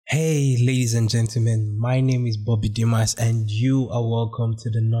Hey, ladies and gentlemen, my name is Bobby Dimas, and you are welcome to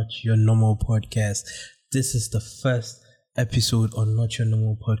the Not Your Normal podcast. This is the first episode on Not Your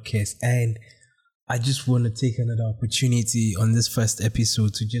Normal podcast, and I just want to take another opportunity on this first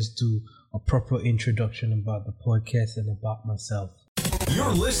episode to just do a proper introduction about the podcast and about myself.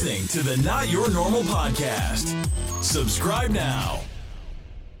 You're listening to the Not Your Normal podcast. Subscribe now.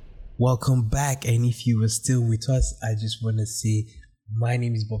 Welcome back, and if you were still with us, I just want to say my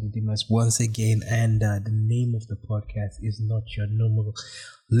name is Bobby Dimas once again, and the name of the podcast is Not Your Normal.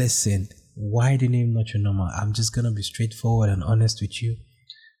 Listen, why the name Not Your Normal? I'm just gonna be straightforward and honest with you.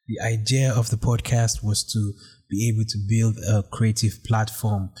 The idea of the podcast was to be able to build a creative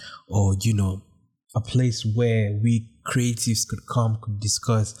platform, or a place where we creatives could come, could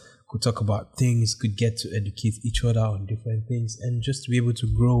discuss, could talk about things, could get to educate each other on different things, and just to be able to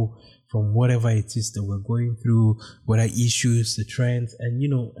grow from whatever it is that we're going through, whether issues, the trends,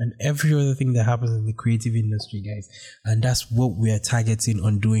 and every other thing that happens in the creative industry, guys. And that's what we are targeting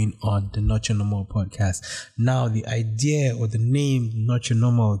on doing on the Not Your Normal podcast. Now, the idea or the name Not Your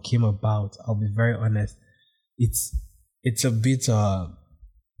Normal came about, I'll be very honest, it's a bit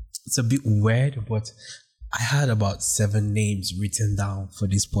weird, but I had about 7 names written down for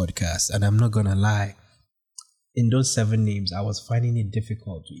this podcast, and I'm not gonna lie. In those 7 names, I was finding it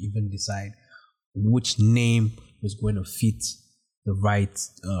difficult to even decide which name was going to fit the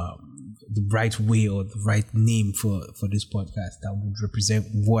right way, or the right name for this podcast that would represent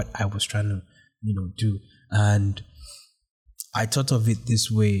what I was trying to do. And I thought of it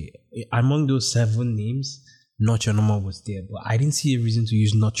this way: among those 7 names, Not Your Normal was there, but I didn't see a reason to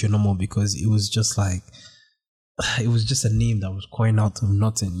use Not Your Normal because it was just a name that was coined out of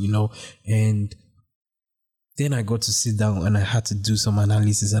nothing, and then I got to sit down and I had to do some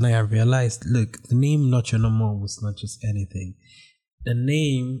analysis, and I realized, look, the name Not Your Normal was not just anything. The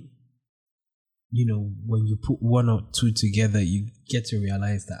name, when you put one or two together, you get to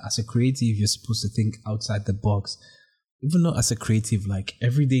realize that as a creative, you're supposed to think outside the box. Even not as a creative, like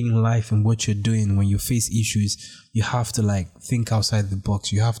every day in life and what you're doing, when you face issues, you have to think outside the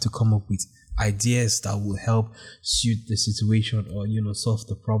box. You have to come up with ideas that will help suit the situation or, solve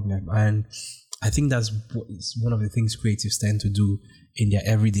the problem. And I think that's one of the things creatives tend to do in their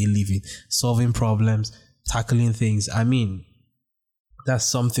everyday living, solving problems, tackling things. I mean, that's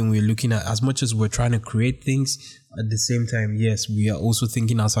something we're looking at. As much as we're trying to create things, at the same time, yes, we are also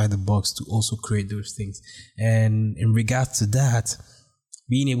thinking outside the box to also create those things. And in regards to that,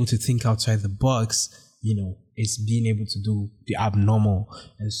 being able to think outside the box, it's being able to do the abnormal.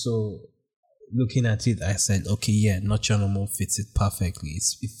 And so looking at it, I said, okay, yeah, Not Your Normal fits it perfectly.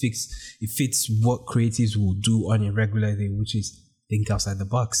 It fits what creatives will do on a regular day, which is think outside the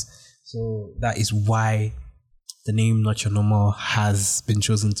box. So that is why the name Not Your Normal has been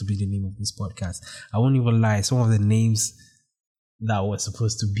chosen to be the name of this podcast. I won't even lie, some of the names that were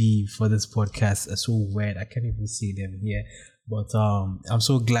supposed to be for this podcast are so weird, I can't even say them here. But I'm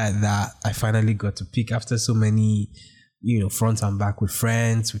so glad that I finally got to pick after so many front and back with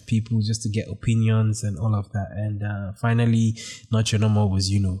friends, with people, just to get opinions and all of that. And finally, Not Your Normal was,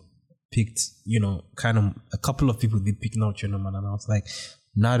 picked, kind of a couple of people did pick Not Your Normal. And I was like,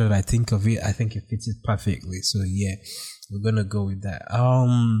 now that I think of it, I think it fits it perfectly. So yeah, we're going to go with that.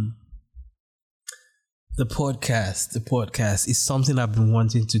 The podcast is something I've been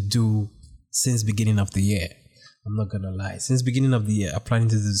wanting to do since beginning of the year. I'm not gonna lie. Since beginning of the year, I'm planning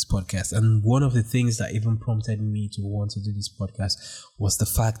to do this podcast. And one of the things that even prompted me to want to do this podcast was the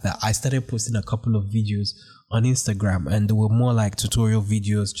fact that I started posting a couple of videos on Instagram, and they were more like tutorial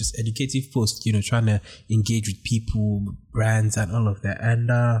videos, just educative posts, trying to engage with people, brands, and all of that.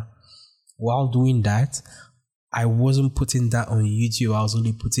 And while doing that, I wasn't putting that on YouTube. I was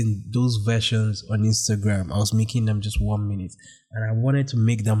only putting those versions on Instagram. I was making them just 1 minute, and I wanted to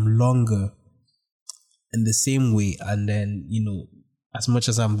make them longer in the same way. And then, as much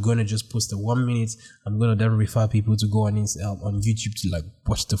as I'm going to just post a 1 minute, I'm going to then refer people to go on YouTube to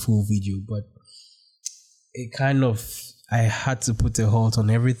watch the full video. But it I had to put a halt on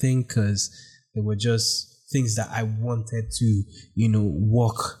everything because there were just things that I wanted to,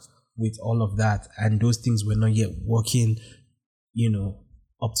 work with all of that. And those things were not yet working,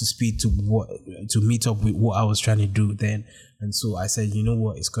 up to speed to meet up with what I was trying to do then. And so I said, you know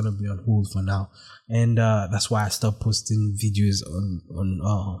what, it's gonna be on hold for now. And that's why I stopped posting videos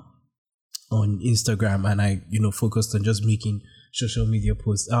on Instagram, and I focused on just making social media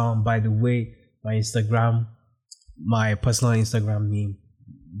posts. By the way, my personal Instagram name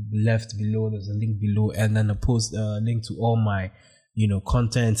left below, there's a link below, and then a link to all my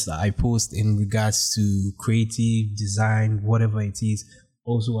contents that I post in regards to creative design, whatever it is.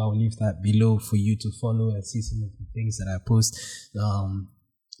 Also, I'll leave that below for you to follow and see some of the things that I post.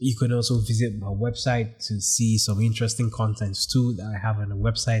 You can also visit my website to see some interesting contents too that I have on the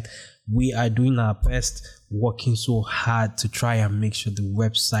website. We are doing our best, working so hard to try and make sure the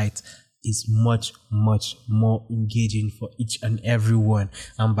website is much more engaging for each and everyone.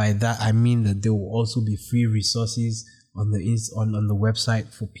 And by that I mean that there will also be free resources on the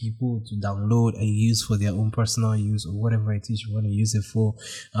website for people to download and use for their own personal use or whatever it is you want to use it for.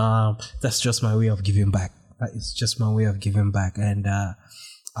 That's just my way of giving back. That is just my way of giving back. And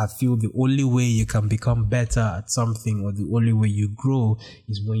I feel the only way you can become better at something, or the only way you grow,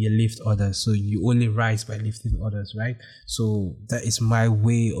 is when you lift others. So you only rise by lifting others, right? So that is my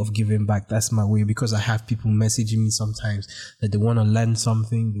way of giving back. That's my way, because I have people messaging me sometimes that they want to learn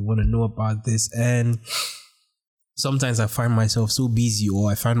something, they want to know about this, and sometimes I find myself so busy,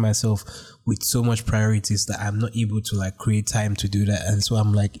 or I find myself with so much priorities that I'm not able to like create time to do that. And so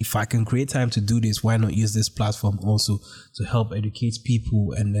I'm like, if I can create time to do this, why not use this platform also to help educate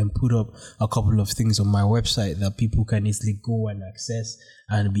people, and then put up a couple of things on my website that people can easily go and access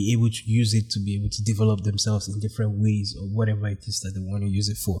and be able to use it to be able to develop themselves in different ways, or whatever it is that they want to use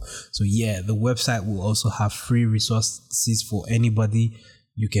it for. So yeah, the website will also have free resources for anybody.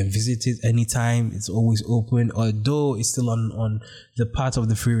 You can visit it anytime. It's always open, although it's still on the part of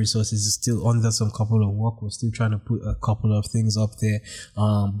the free resources is still under some couple of work. We're still trying to put a couple of things up there.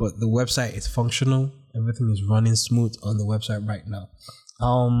 But the website is functional. Everything is running smooth on the website right now.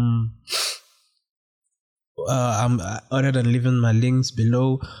 Other than leaving my links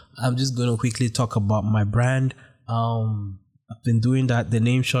below, I'm just going to quickly talk about my brand. I've been doing that. The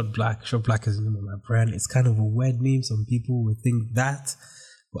name Short Black is the name of my brand. It's kind of a weird name. Some people would think that,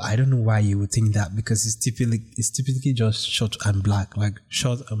 but I don't know why you would think that, because it's typically just short and black, like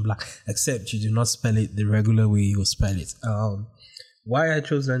short and black, except you do not spell it the regular way you spell it. Why I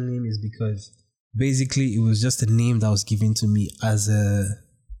chose that name is because basically it was just a name that was given to me as a,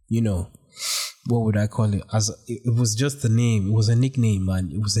 what would I call it? It was just a name. It was a nickname,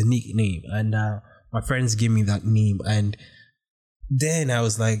 man. It was a nickname, and my friends gave me that name, and then I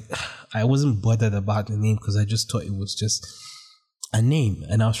was like, I wasn't bothered about the name because I just thought it was just a name.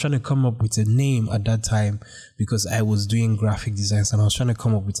 And I was trying to come up with a name at that time because I was doing graphic designs, and I was trying to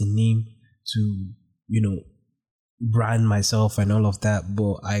come up with a name to, brand myself and all of that.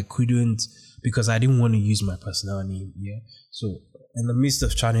 But I couldn't, because I didn't want to use my personal name. Yeah. So in the midst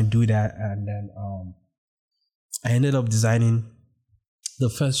of trying to do that, and then I ended up designing the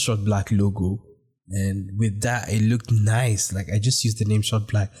first Short Black logo. And with that, it looked nice. Like, I just used the name Short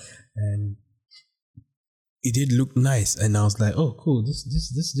Black, and it did look nice. And I was like, oh, cool. This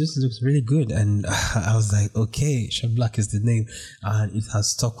looks really good. And I was like, okay, Short Black is the name, and it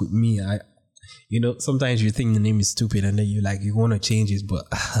has stuck with me. Sometimes you think the name is stupid, and then you want to change it, but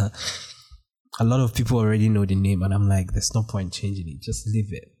a lot of people already know the name, and I'm like, there's no point changing it. Just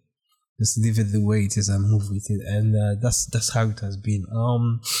leave it. Just leave it the way it is and move with it. And that's how it has been.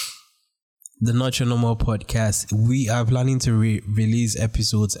 The Not Your Normal podcast, we are planning to release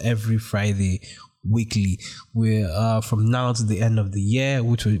episodes every Friday, weekly. We're from now to the end of the year,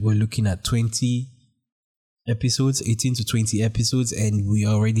 which we're looking at 20 episodes, 18 to 20 episodes, and we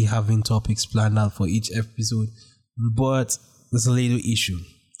are already having topics planned out for each episode. But there's a little issue.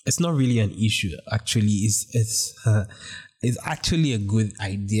 It's not really an issue, actually. It's actually a good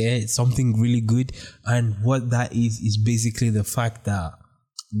idea. It's something really good. And what that is basically the fact that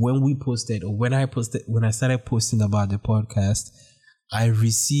when I started posting about the podcast, I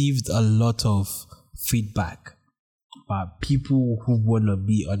received a lot of feedback about people who want to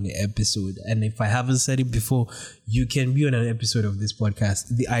be on the episode. And if I haven't said it before, you can be on an episode of this podcast.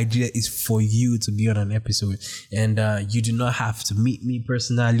 The idea is for you to be on an episode, and you do not have to meet me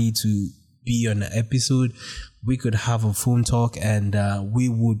personally to be on an episode. We could have a phone talk, and we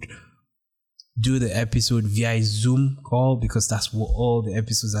would do the episode via Zoom call, because that's what all the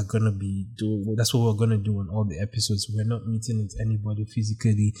episodes are gonna be doing. That's what we're gonna do on all the episodes. We're not meeting with anybody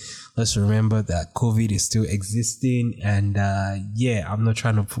physically. Let's remember that COVID is still existing, and I'm not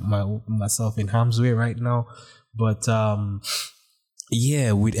trying to put myself in harm's way right now, but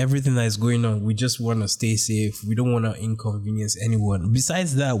with everything that is going on, we just want to stay safe. We don't want to inconvenience anyone.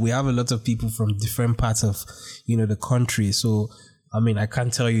 Besides that, we have a lot of people from different parts of the country, so I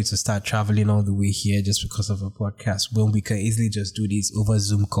can't tell you to start traveling all the way here just because of a podcast, when we can easily just do this over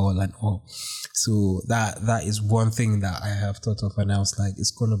Zoom call and all. So that is one thing that I have thought of, and I was like,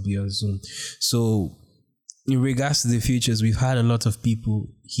 it's going to be on Zoom. So in regards to the futures, we've had a lot of people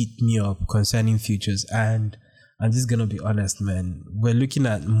hit me up concerning futures, and I'm just gonna be honest, man. We're looking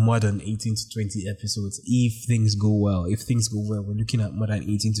at more than 18 to 20 episodes if things go well. If things go well, we're looking at more than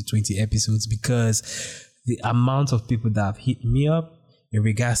 18 to 20 episodes, because the amount of people that have hit me up in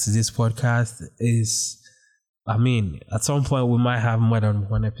regards to this podcast is, I mean, at some point we might have more than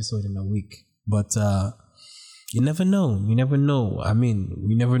one episode in a week, but you never know. You never know. I mean,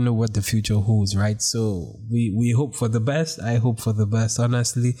 we never know what the future holds, right? So we hope for the best. I hope for the best.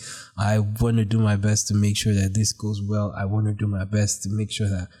 Honestly, I want to do my best to make sure that this goes well. I want to do my best to make sure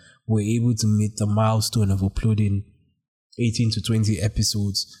that we're able to meet the milestone of uploading 18 to 20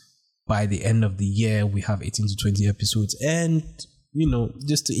 episodes by the end of the year. We have 18 to 20 episodes, and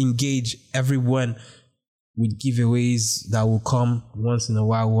just to engage everyone with giveaways that will come once in a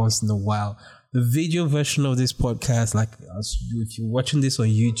while. The video version of this podcast, if you're watching this on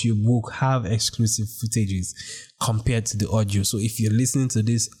YouTube, will have exclusive footages compared to the audio. So if you're listening to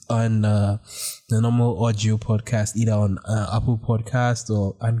this on the normal audio podcast, either on Apple Podcast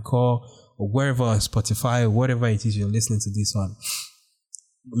or Anchor or wherever, Spotify, or whatever it is you're listening to this on,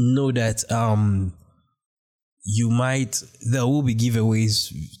 know that there will be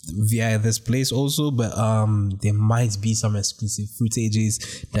giveaways via this place also, but there might be some exclusive footages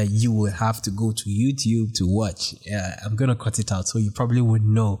that you will have to go to YouTube to watch. I'm gonna cut it out so you probably would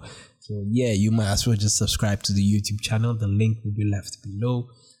know. So yeah, you might as well just subscribe to the YouTube channel. The link will be left below.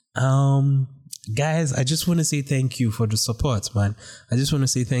 Guys, I just want to say thank you for the support, man. I just want to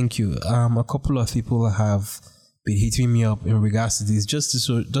say thank you. A couple of people have been hitting me up in regards to this just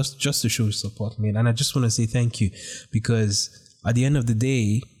to show support, man. And I just want to say thank you, because at the end of the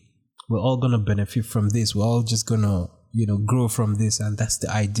day, we're all gonna benefit from this. We're all just gonna grow from this, and that's the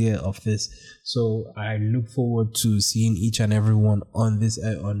idea of this. So I look forward to seeing each and everyone on this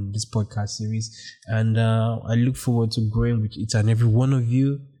podcast series, and I look forward to growing with each and every one of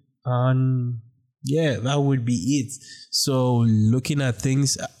you. Yeah, that would be it. So looking at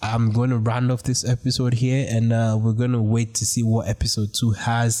things, I'm going to round off this episode here, and we're going to wait to see what episode 2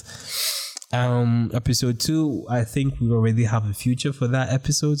 has. Episode 2, I think we already have a future for that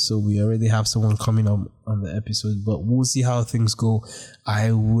episode, so we already have someone coming up on the episode, but we'll see how things go.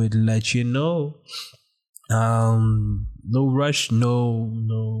 I would let you know. No rush,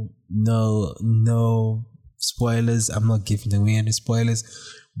 no spoilers. I'm not giving away any spoilers.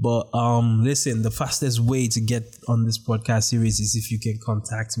 But listen, the fastest way to get on this podcast series is if you can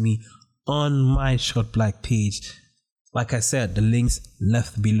contact me on my Short Black page. Like I said, the links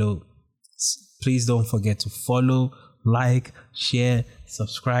left below. Please don't forget to follow, like, share,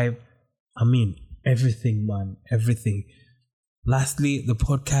 subscribe. I mean, everything, man, everything. Lastly, the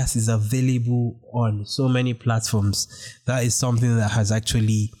podcast is available on so many platforms. That is something that has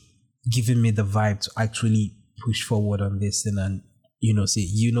actually given me the vibe to actually push forward on this and say,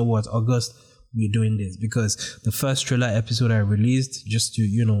 what, August, we're doing this. Because the first trailer episode I released, just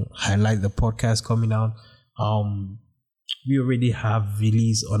to, highlight the podcast coming out, we already have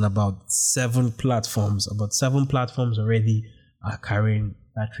released on about 7 platforms. About 7 platforms already are carrying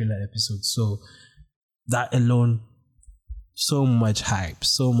that trailer episode. So that alone, so much hype.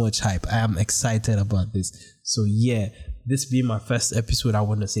 I am excited about this. So yeah, this being my first episode, I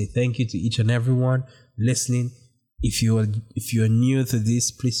want to say thank you to each and everyone listening. If you're new to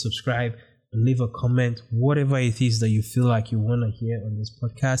this, please subscribe and leave a comment, whatever it is that you feel like you want to hear on this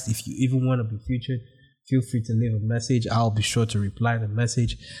podcast. If you even want to be featured, feel free to leave a message. I'll be sure to reply the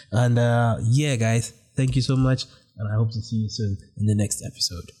message. And yeah, guys, thank you so much, and I hope to see you soon in the next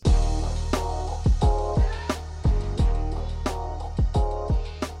episode.